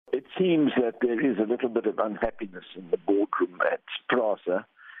seems that there is a little bit of unhappiness in the boardroom at PRASA,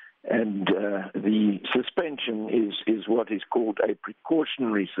 and the suspension is what is called a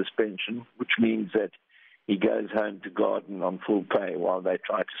precautionary suspension, which means that he goes home to garden on full pay while they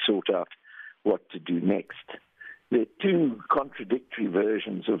try to sort out what to do next. There are two contradictory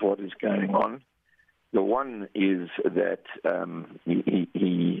versions of what is going on. The one is that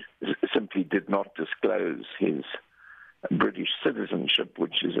he simply did not disclose his British citizenship,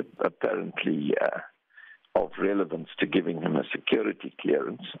 which is apparently of relevance to giving him a security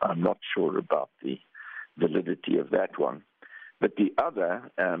clearance. I'm not sure about the validity of that one. But the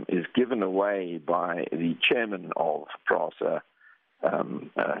other is given away by the chairman of PRASA,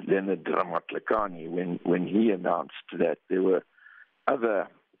 Leonard Ramatlakane, when he announced that there were other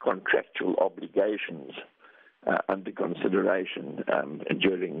contractual obligations under consideration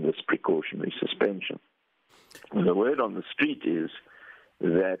during this precautionary suspension. And the word on the street is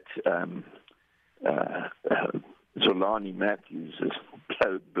that Zolani Matthews is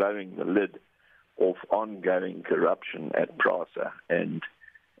blowing the lid off ongoing corruption at PRASA, and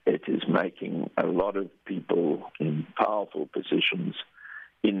it is making a lot of people in powerful positions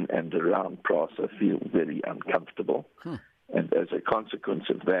in and around PRASA feel very uncomfortable. And as a consequence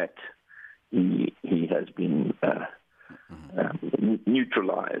of that, he has been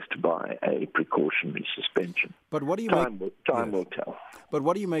neutralized by a precautionary suspension. But what do you time will tell. But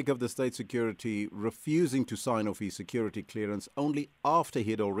what do you make of the state security refusing to sign off his security clearance only after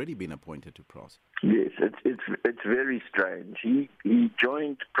he had already been appointed to PRASA? Yes, it's very strange. He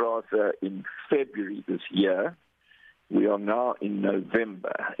joined PRASA in February this year. We are now in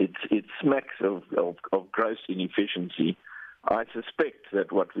November. It smacks of gross inefficiency. I suspect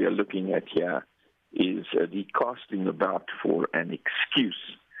that what we are looking at here is the casting about for an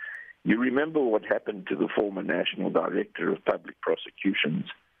excuse. You remember what happened to the former National Director of Public Prosecutions,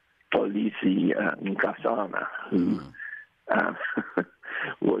 Polisi Nkasana, who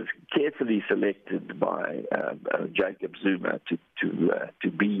was carefully selected by Jacob Zuma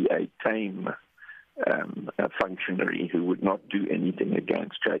to be a tame functionary who would not do anything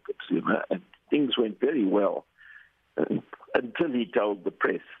against Jacob Zuma, and things went very well until he told the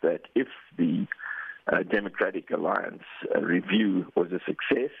press that if the Democratic Alliance review was a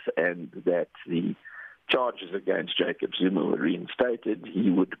success and that the charges against Jacob Zuma were reinstated, he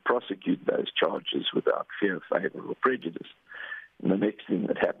would prosecute those charges without fear, favour or prejudice. And the next thing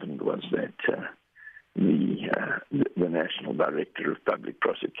that happened was that the National Director of Public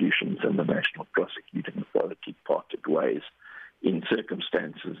Prosecutions and the National Prosecuting Authority parted ways in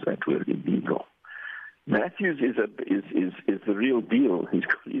circumstances that were illegal. Matthews is the real deal.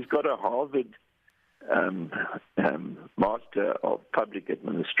 He's got a Harvard Master of Public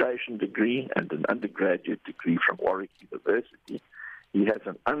Administration degree and an undergraduate degree from Warwick University. He has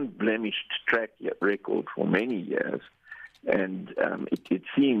an unblemished track record for many years, and it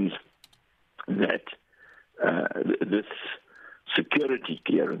seems that this security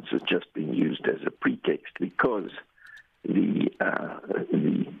clearance has just been used as a pretext because the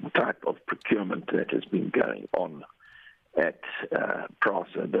type of procurement that has been going on at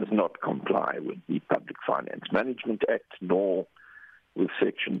PRASA does not comply with the Public Finance Management Act nor with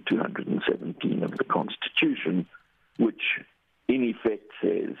Section 217 of the Constitution, which in effect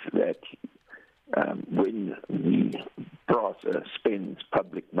says that when the PRASA spends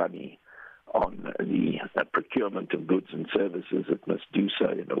public money on the procurement of goods and services, it must do so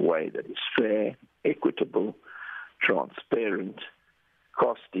in a way that is fair, equitable, transparent,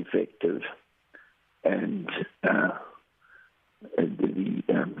 cost-effective, and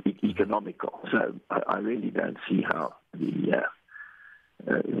economical. So I really don't see how the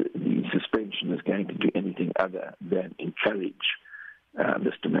suspension is going to do anything other than encourage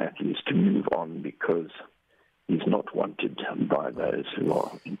Mr. Matthews to move on, because he's not wanted by those who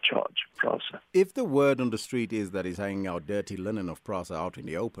are in charge of PRASA. If the word on the street is that he's hanging out dirty linen of PRASA out in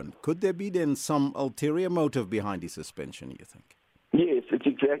the open, could there be then some ulterior motive behind his suspension, you think? Yes, it's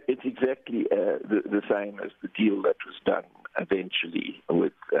exactly the same as the deal that was done eventually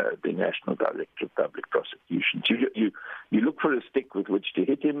with the National Director of Public Prosecutions. You look for a stick with which to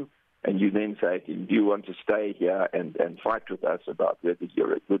hit him, and you then say to him, do you want to stay here and fight with us about whether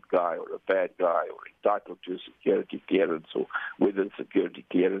you're a good guy or a bad guy or entitled to a security clearance, or whether security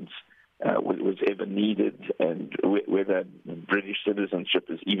clearance was ever needed, and whether British citizenship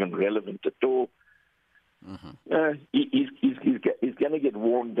is even relevant at all? He's going to get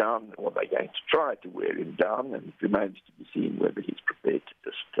worn down, or they're going to try to wear him down, and it remains to be seen whether he's prepared to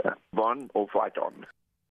just move on or fight on.